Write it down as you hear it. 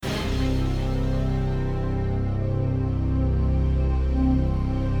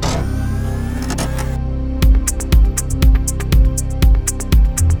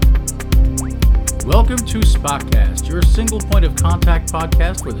to Spotcast, your single point of contact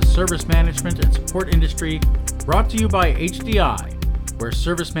podcast for the service management and support industry, brought to you by HDI, where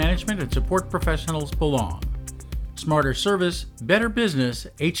service management and support professionals belong. Smarter service, better business,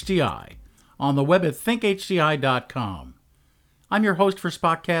 HDI. On the web at thinkhdi.com. I'm your host for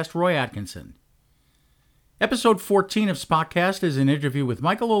Spotcast, Roy Atkinson. Episode 14 of Spotcast is an interview with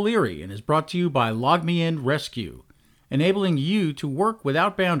Michael O'Leary and is brought to you by LogMeIn Rescue, enabling you to work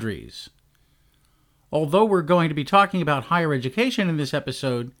without boundaries. Although we're going to be talking about higher education in this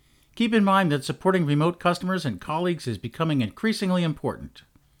episode, keep in mind that supporting remote customers and colleagues is becoming increasingly important.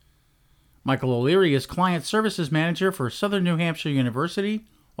 Michael O'Leary is Client Services Manager for Southern New Hampshire University,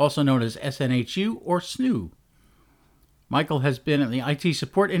 also known as SNHU or SNU. Michael has been in the IT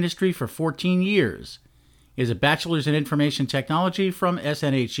support industry for 14 years. He has a Bachelor's in Information Technology from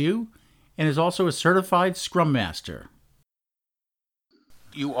SNHU and is also a certified Scrum Master.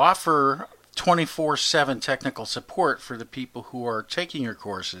 You offer 24/7 technical support for the people who are taking your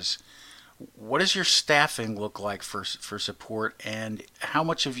courses. What does your staffing look like for support, and how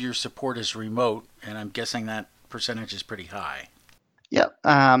much of your support is remote? And I'm guessing that percentage is pretty high. Yep.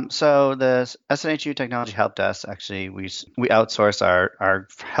 So the SNHU Technology Help Desk, actually, we outsource our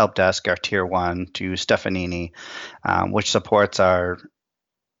help desk, our tier one, to Stefanini, which supports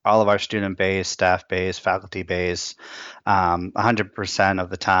all of our student base, staff base, faculty base, 100%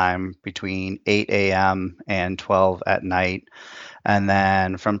 of the time between 8 a.m. and 12 at night. And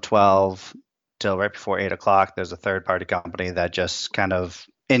then from 12 till right before 8 o'clock, there's a third-party company that just kind of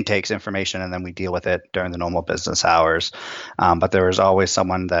intakes information, and then we deal with it during the normal business hours. But there is always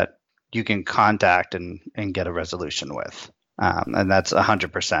someone that you can contact and get a resolution with. And that's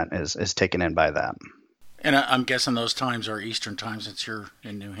 100% is taken in by them. And I'm guessing those times are Eastern time since you're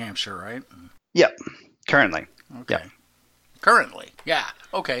in New Hampshire, right? Yep. Currently. Okay. Yep. Currently. Yeah.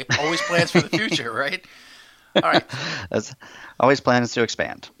 Okay. Always plans for the future, right? All right. That's always plans to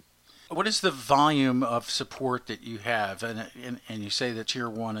expand. What is the volume of support that you have? And you say that tier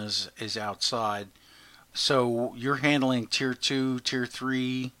one is outside. So you're handling tier 2, tier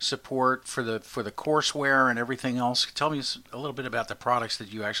 3 support for the courseware and everything else. Tell me a little bit about the products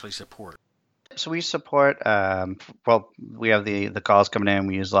that you actually support. So we support, we have the calls coming in.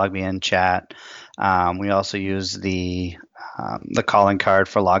 We use LogMeIn chat. We also use the calling card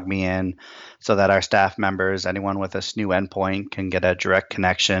for LogMeIn so that our staff members, anyone with a SNU endpoint, can get a direct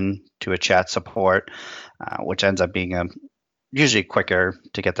connection to a chat support, which ends up being usually quicker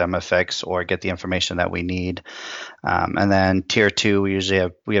to get them a fix or get the information that we need. And then tier 2,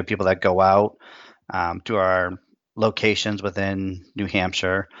 we have people that go out to our locations within New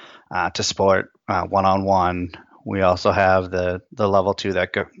Hampshire to support one-on-one. We also have the level 2 that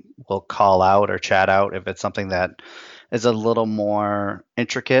will call out or chat out if it's something that is a little more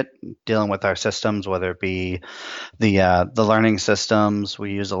intricate, dealing with our systems, whether it be the learning systems.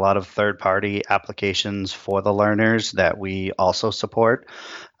 We use a lot of third-party applications for the learners that we also support.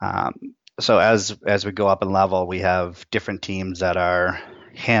 So as we go up in level, we have different teams that are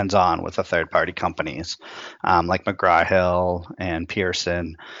hands-on with the third-party companies, like McGraw-Hill and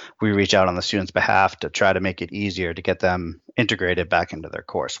Pearson. We reach out on the students' behalf to try to make it easier to get them integrated back into their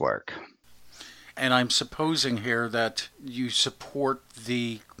coursework. And I'm supposing here that you support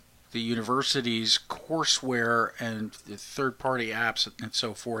the university's courseware and the third-party apps and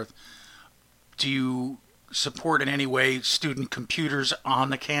so forth. Do you support in any way student computers on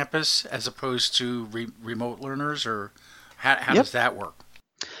the campus as opposed to remote learners, or how does that work?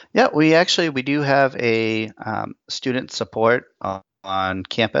 Yeah, we do have a student support on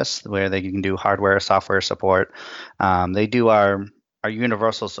campus where they can do hardware, software support. They do our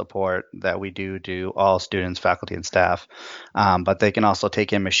universal support that we do to all students, faculty, and staff. But they can also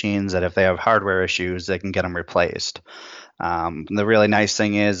take in machines that if they have hardware issues, they can get them replaced. The really nice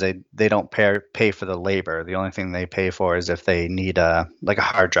thing is they don't pay for the labor. The only thing they pay for is if they need a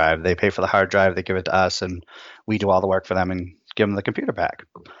hard drive. They pay for the hard drive, they give it to us, and we do all the work for them and give them the computer back.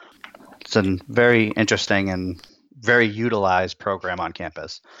 It's a very interesting and very utilized program on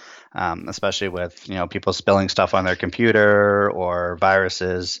campus, especially with people spilling stuff on their computer or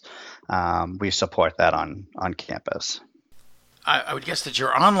viruses. We support that on campus. I would guess that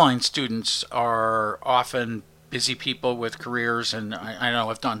your online students are often busy people with careers, and I know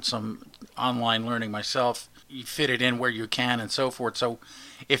I've done some online learning myself. You fit it in where you can and so forth. So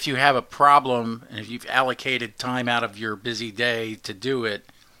if you have a problem and if you've allocated time out of your busy day to do it,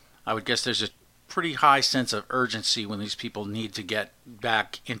 I would guess there's a pretty high sense of urgency when these people need to get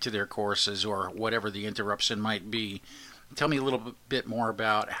back into their courses or whatever the interruption might be. Tell me a little bit more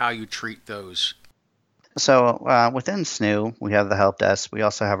about how you treat those. So within SNU, we have the help desk. We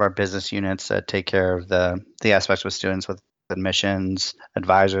also have our business units that take care of the aspects with students with admissions,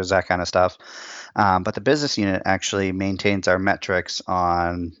 advisors, that kind of stuff. But the business unit actually maintains our metrics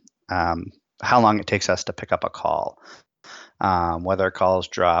on um, how long it takes us to pick up a call, whether a call is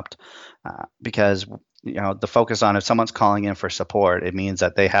dropped, because the focus on if someone's calling in for support, it means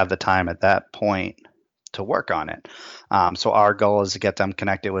that they have the time at that point to work on it. So our goal is to get them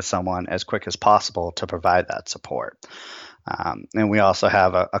connected with someone as quick as possible to provide that support. And we also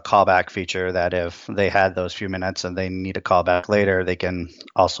have a callback feature that if they had those few minutes and they need a call back later, they can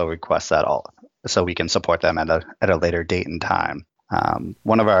also request that all so we can support them at a later date and time.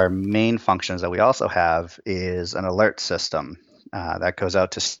 One of our main functions that we also have is an alert system that goes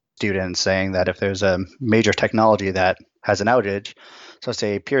out to students saying that if there's a major technology that has an outage, so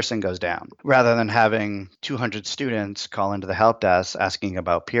say Pearson goes down, rather than having 200 students call into the help desk asking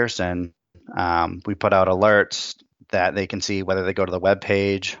about Pearson, we put out alerts that they can see whether they go to the web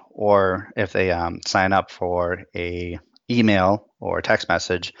page or if they sign up for a email or text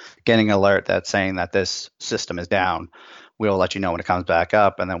message, getting an alert that's saying that this system is down. We'll let you know when it comes back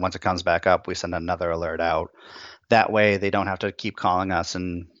up, and then once it comes back up, we send another alert out. That way, they don't have to keep calling us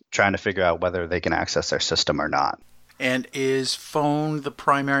and trying to figure out whether they can access their system or not. And is phone the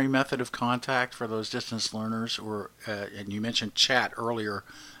primary method of contact for those distance learners? Or and you mentioned chat earlier.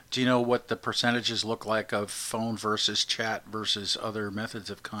 Do you know what the percentages look like of phone versus chat versus other methods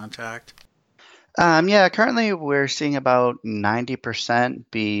of contact? Yeah, currently we're seeing about 90%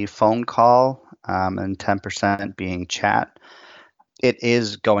 be phone call and 10% being chat. It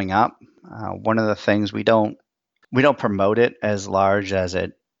is going up. One of the things we don't promote it as large as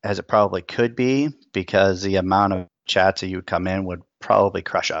it probably could be because the amount of chats that you would come in would probably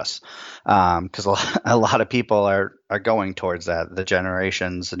crush us because a lot of people are going towards that.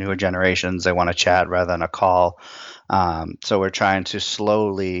 The newer generations, they want to chat rather than a call. So we're trying to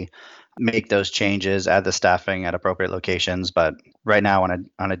slowly make those changes, add the staffing at appropriate locations. But right now,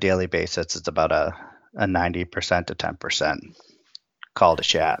 on a daily basis, it's about a 90% to 10% call to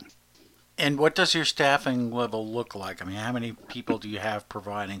chat. And what does your staffing level look like? I mean, how many people do you have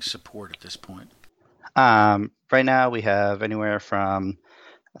providing support at this point? Right now, we have anywhere from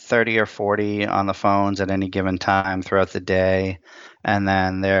 30 or 40 on the phones at any given time throughout the day. And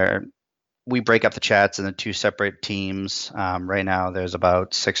then we break up the chats into two separate teams. Right now, there's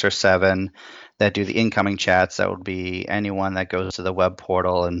about 6 or 7 that do the incoming chats. That would be anyone that goes to the web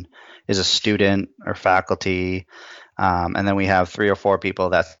portal and is a student or faculty. And then we have 3 or 4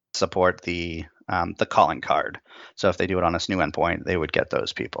 people that support the calling card. So if they do it on a SNU endpoint, they would get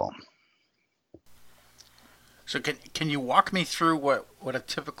those people. So can you walk me through what a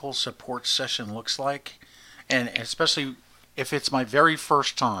typical support session looks like? And especially if it's my very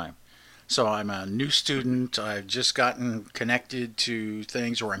first time. So I'm a new student, I've just gotten connected to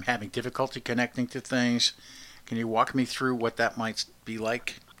things or I'm having difficulty connecting to things. Can you walk me through what that might be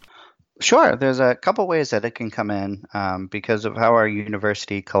like? Sure, there's a couple ways that it can come in because of how our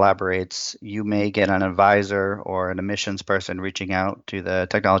university collaborates. You may get an advisor or an admissions person reaching out to the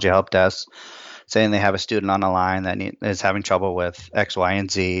technology help desk saying they have a student on the line that is having trouble with X, Y, and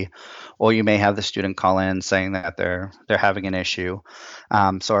Z, or you may have the student call in saying that they're having an issue.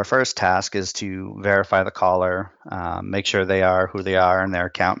 So our first task is to verify the caller, make sure they are who they are and their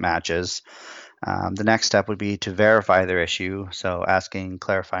account matches. The next step would be to verify their issue. So asking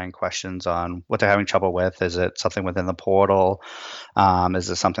clarifying questions on what they're having trouble with. Is it something within the portal? Is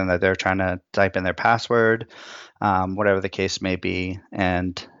it something that they're trying to type in their password? Whatever the case may be.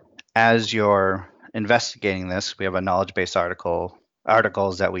 And as you're investigating this, we have a knowledge-based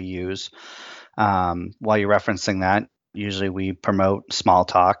articles that we use. While you're referencing that, usually we promote small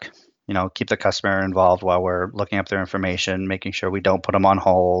talk. Keep the customer involved while we're looking up their information, making sure we don't put them on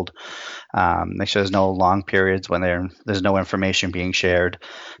hold. Make sure there's no long periods when there's no information being shared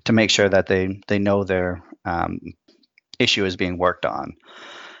to make sure that they know their issue is being worked on.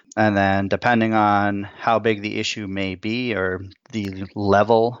 And then depending on how big the issue may be or the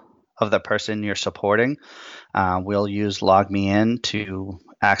level of the person you're supporting, we'll use LogMeIn to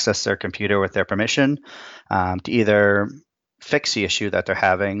access their computer with their permission to either fix the issue that they're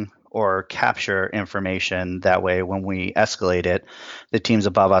having or capture information. That way, when we escalate it, the teams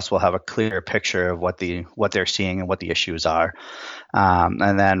above us will have a clear picture of what they're seeing and what the issues are.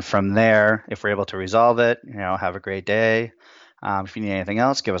 And then from there, if we're able to resolve it, have a great day. If you need anything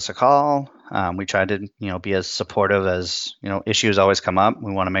else, give us a call. We try to, be as supportive as, issues always come up.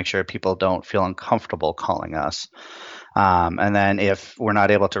 We want to make sure people don't feel uncomfortable calling us. And then if we're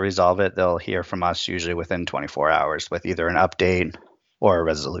not able to resolve it, they'll hear from us usually within 24 hours with either an update or a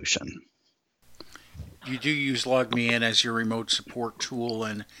resolution. You do use LogMeIn as your remote support tool,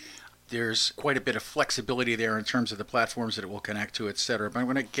 and there's quite a bit of flexibility there in terms of the platforms that it will connect to, et cetera. But I'm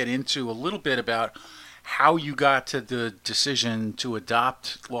going to get into a little bit about how you got to the decision to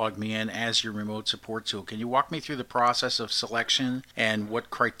adopt LogMeIn as your remote support tool. Can you walk me through the process of selection and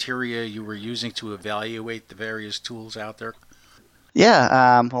what criteria you were using to evaluate the various tools out there?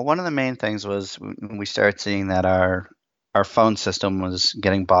 Yeah, well, one of the main things was when we started seeing that our phone system was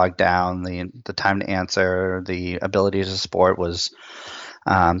getting bogged down, the time to answer, the ability to support was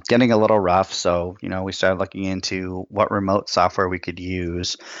getting a little rough. So, we started looking into what remote software we could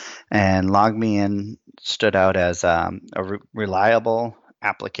use, and LogMeIn stood out as reliable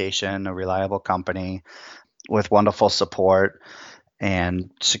application, a reliable company with wonderful support,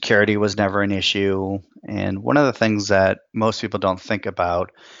 and security was never an issue. And one of the things that most people don't think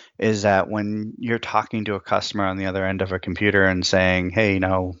about is that when you're talking to a customer on the other end of a computer and saying, hey,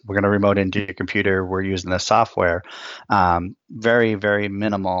 we're going to remote into your computer, we're using this software, very, very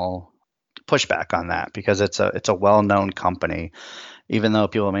minimal pushback on that because it's a well-known company. Even though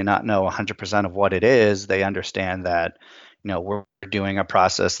people may not know 100% of what it is, they understand that we're doing a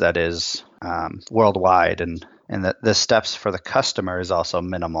process that is worldwide, and that the steps for the customer is also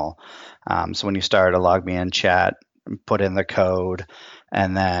minimal. So when you start a LogMeIn chat, put in the code,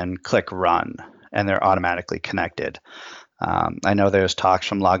 and then click run, and they're automatically connected. I know there's talks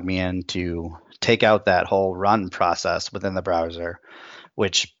from LogMeIn to take out that whole run process within the browser,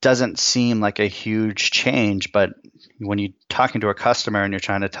 which doesn't seem like a huge change, but when you're talking to a customer and you're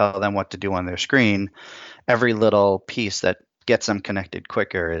trying to tell them what to do on their screen, every little piece that gets them connected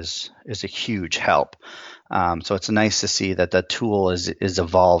quicker is a huge help. So it's nice to see that the tool is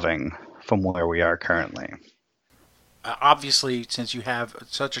evolving from where we are currently. Obviously, since you have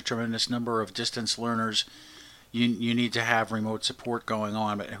such a tremendous number of distance learners, you need to have remote support going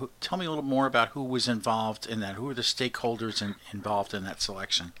on. But tell me a little more about who was involved in that. Who are the stakeholders involved in that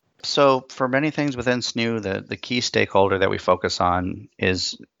selection? So for many things within SNU, the key stakeholder that we focus on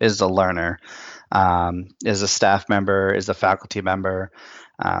is the learner, is a staff member, is a faculty member.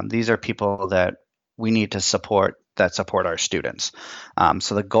 These are people that we need to support that support our students.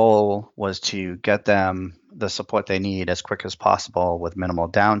 So the goal was to get them the support they need as quick as possible with minimal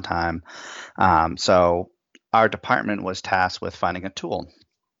downtime. So our department was tasked with finding a tool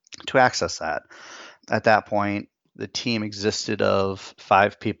to access that. At that point, the team existed of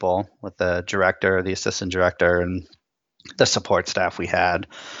 5 people, with the director, the assistant director, and the support staff we had.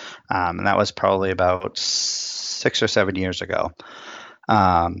 And that was probably about 6 or 7 years ago.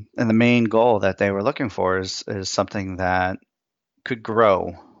 And the main goal that they were looking for is something that could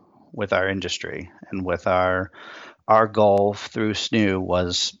grow with our industry, and with our goal through SNU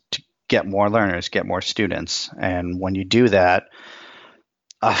was to get more learners, get more students. And when you do that,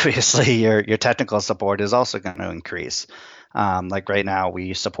 obviously your technical support is also going to increase. Like right now,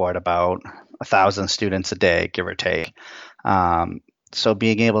 we support about 1,000 students a day, give or take. So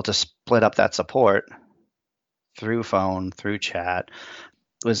being able to split up that support through phone, through chat,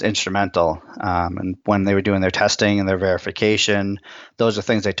 was instrumental. And when they were doing their testing and their verification, those are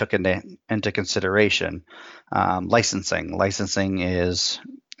things they took into consideration. Licensing is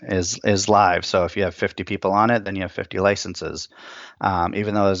live. So if you have 50 people on it, then you have 50 licenses.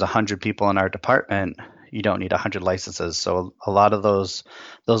 Even though there's 100 people in our department, you don't need 100 licenses. So a lot of those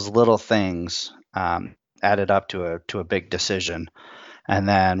little things added up to a big decision. And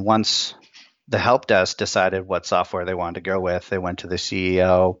then once the help desk decided what software they wanted to go with, they went to the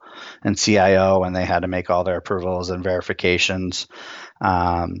CEO and CIO, and they had to make all their approvals and verifications.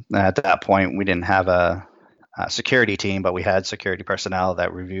 And at that point, we didn't have a security team, but we had security personnel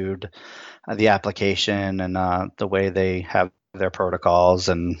that reviewed the application and the way they have their protocols,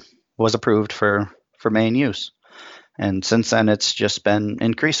 and was approved for main use. And since then, it's just been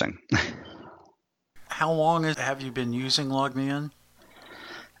increasing. How long have you been using LogMeIn?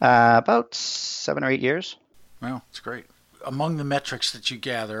 About 7 or 8 years. Well, it's great. Among the metrics that you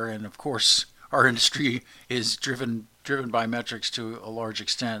gather, and of course our industry is driven by metrics to a large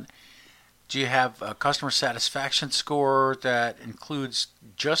extent, do you have a customer satisfaction score that includes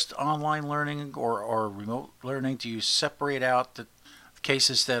just online learning or remote learning? Do you separate out the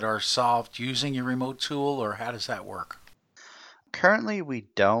cases that are solved using your remote tool, or how does that work? Currently, we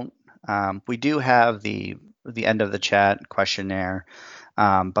don't. We do have the end of the chat questionnaire,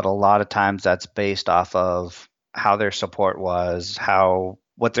 but a lot of times that's based off of how their support was,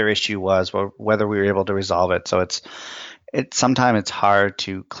 what their issue was, whether we were able to resolve it. So sometimes it's hard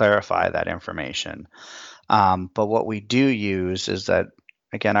to clarify that information. But what we do use is that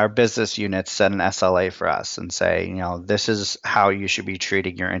again, our business units set an SLA for us and say, this is how you should be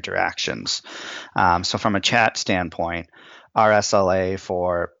treating your interactions. So from a chat standpoint, our SLA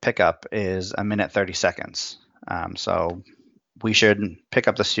for pickup is a minute 30 seconds. So we should pick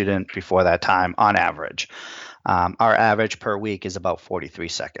up the student before that time on average. Our average per week is about 43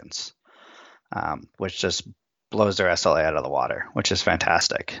 seconds, which just blows their SLA out of the water, which is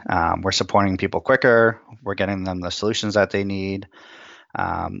fantastic. We're supporting people quicker. We're getting them the solutions that they need.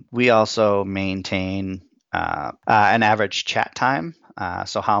 We also maintain an average chat time,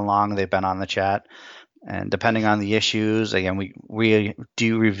 so how long they've been on the chat. And depending on the issues, again, we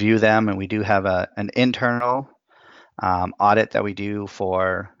do review them, and we do have an internal audit that we do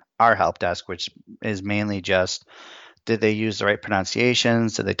for our help desk, which is mainly just, did they use the right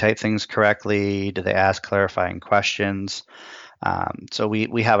pronunciations? Did they type things correctly? Did they ask clarifying questions? So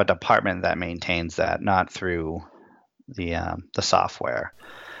we have a department that maintains that, not through the software.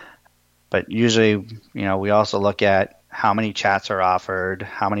 But usually, we also look at how many chats are offered,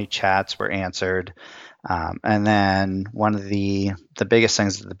 how many chats were answered. And then one of the biggest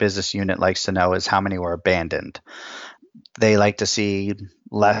things that the business unit likes to know is how many were abandoned. They like to see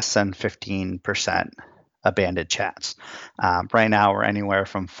less than 15% abandoned chats. Right now, we're anywhere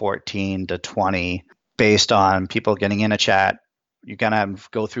from 14 to 20 based on people getting in a chat. You're going to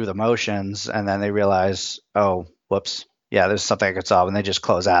go through the motions, and then they realize, oh, whoops, yeah, there's something I could solve, and they just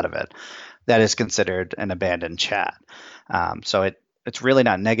close out of it. That is considered an abandoned chat. So it's really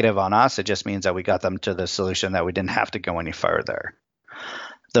not negative on us. It just means that we got them to the solution that we didn't have to go any further.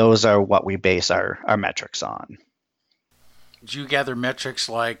 Those are what we base our metrics on. Do you gather metrics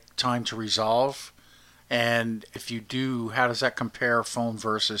like time to resolve? And if you do, how does that compare phone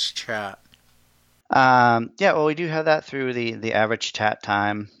versus chat? Well, we do have that through the average chat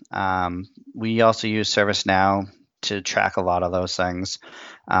time. We also use ServiceNow to track a lot of those things.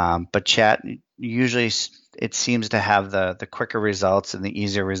 But chat, usually it seems to have the quicker results and the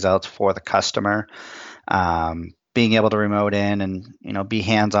easier results for the customer. Being able to remote in and be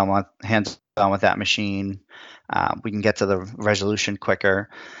hands-on with that machine, we can get to the resolution quicker.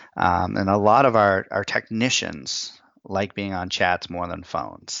 And a lot of our technicians like being on chats more than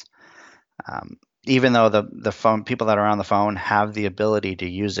phones. Even though the phone people that are on the phone have the ability to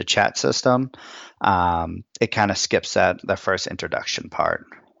use a chat system, it kind of skips the first introduction part.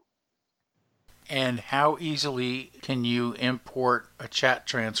 And how easily can you import a chat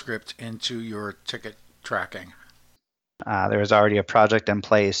transcript into your ticket tracking? There is already a project in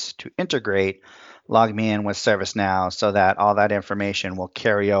place to integrate LogMeIn with ServiceNow so that all that information will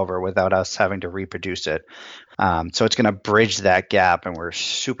carry over without us having to reproduce it. So it's going to bridge that gap, and we're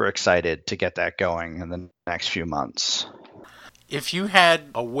super excited to get that going in the next few months. If you had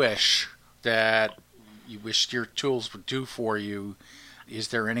a wish that you wished your tools would do for you, is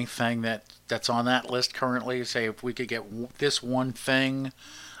there anything that's on that list currently? Say, if we could get this one thing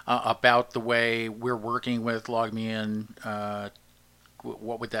about the way we're working with LogMeIn,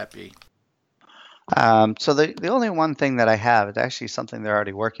 what would that be? So the only one thing that I have, it's actually something they're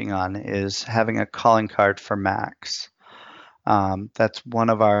already working on, is having a calling card for Macs. That's one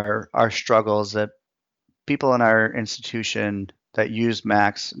of our struggles, that people in our institution that use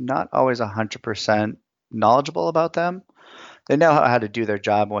Macs, not always 100% knowledgeable about them. They know how to do their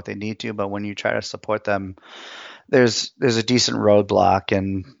job and what they need to, but when you try to support them, there's a decent roadblock.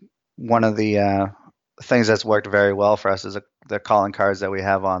 And one of the things that's worked very well for us is the calling cards that we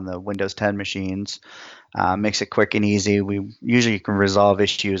have on the Windows 10 machines. Makes it quick and easy. We usually can resolve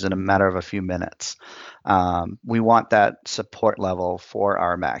issues in a matter of a few minutes. We want that support level for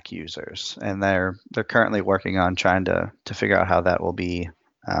our Mac users, and they're currently working on trying to figure out how that will be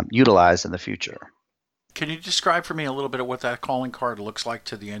utilized in the future. Can you describe for me a little bit of what that calling card looks like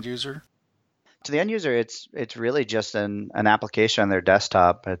to the end user? To the end user, it's really just an application on their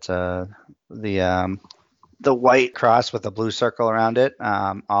desktop. It's the white cross with a blue circle around it.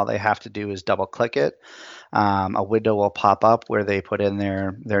 All they have to do is double click it. A window will pop up where they put in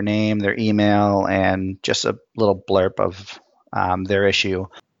their name, their email, and just a little blurb of their issue.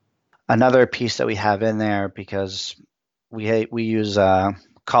 Another piece that we have in there, because we use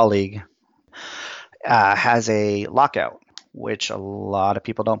Colleague, has a lockout, which a lot of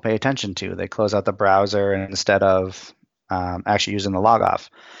people don't pay attention to. They close out the browser instead of actually using the log off.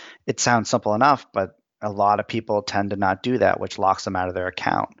 It sounds simple enough, but a lot of people tend to not do that, which locks them out of their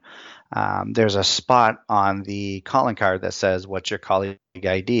account. There's a spot on the calling card that says, "What's your colleague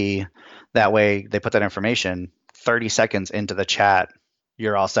ID?" That way, they put that information 30 seconds into the chat.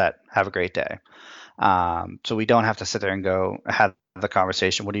 You're all set. Have a great day. So we don't have to sit there and have the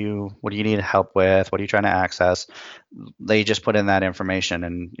conversation. What do you need help with? What are you trying to access? They just put in that information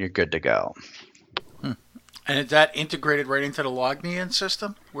and you're good to go. And is that integrated right into the LogMeIn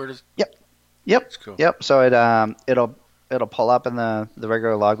system? Where does? Yep. That's cool. Yep. So it'll pull up in the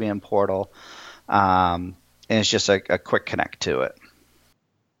regular LogMeIn portal, and it's just a quick connect to it.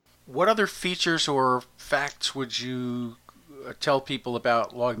 What other features or facts would you tell people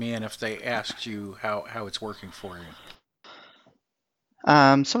about LogMeIn if they asked you how it's working for you?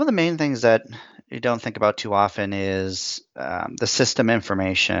 Some of the main things that you don't think about too often is the system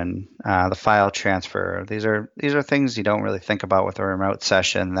information, the file transfer. These are things you don't really think about with a remote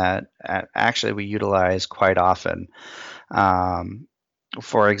session that actually we utilize quite often.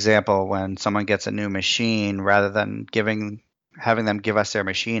 For example, when someone gets a new machine, rather than having them give us their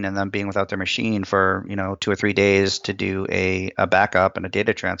machine and them being without their machine for 2 or 3 days to do a backup and a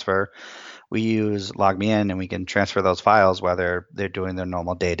data transfer, we use LogMeIn and we can transfer those files while they're doing their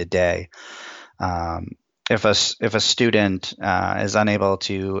normal day to day. If a student is unable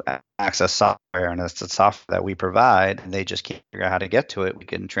to access software, and it's the software that we provide, and they just can't figure out how to get to it, we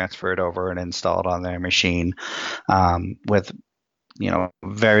can transfer it over and install it on their machine with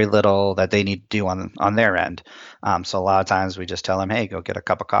very little that they need to do on their end. So a lot of times we just tell them, hey, go get a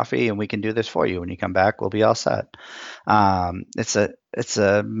cup of coffee and we can do this for you. When you come back, we'll be all set. It's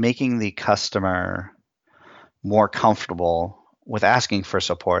making the customer more comfortable with asking for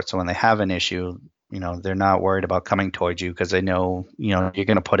support. So when they have an issue, they're not worried about coming towards you because they know, you're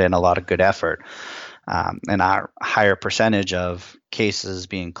going to put in a lot of good effort. And our higher percentage of cases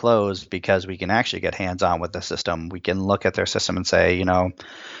being closed because we can actually get hands-on with the system. We can look at their system and say, we use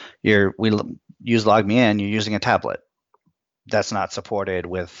LogMeIn, you're using a tablet. That's not supported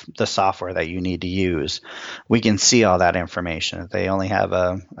with the software that you need to use. We can see all that information. If they only have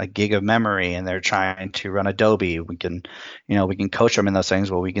a gig of memory and they're trying to run Adobe, we can coach them in those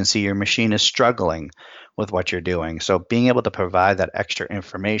things. Well, we can see your machine is struggling with what you're doing. So being able to provide that extra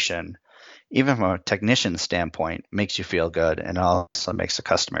information, even from a technician standpoint, makes you feel good and also makes the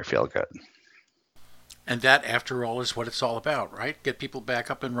customer feel good. And that, after all, is what it's all about, right? Get people back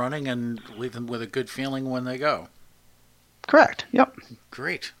up and running and leave them with a good feeling when they go. Correct. Yep.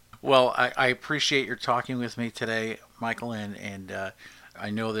 Great. Well, I appreciate your talking with me today, Michael, and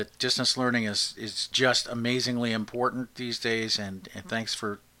I know that distance learning is just amazingly important these days, and thanks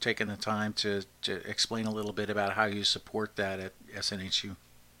for taking the time to explain a little bit about how you support that at SNHU.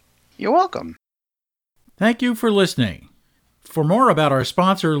 You're welcome. Thank you for listening. For more about our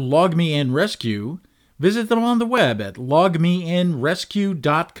sponsor, LogMeIn Rescue, visit them on the web at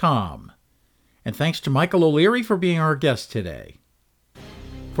logmeinrescue.com. And thanks to Michael O'Leary for being our guest today.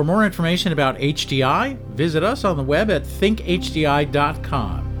 For more information about HDI, visit us on the web at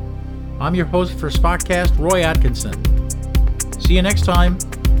thinkhdi.com. I'm your host for Spotcast, Roy Atkinson. See you next time.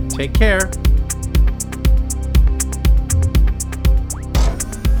 Take care.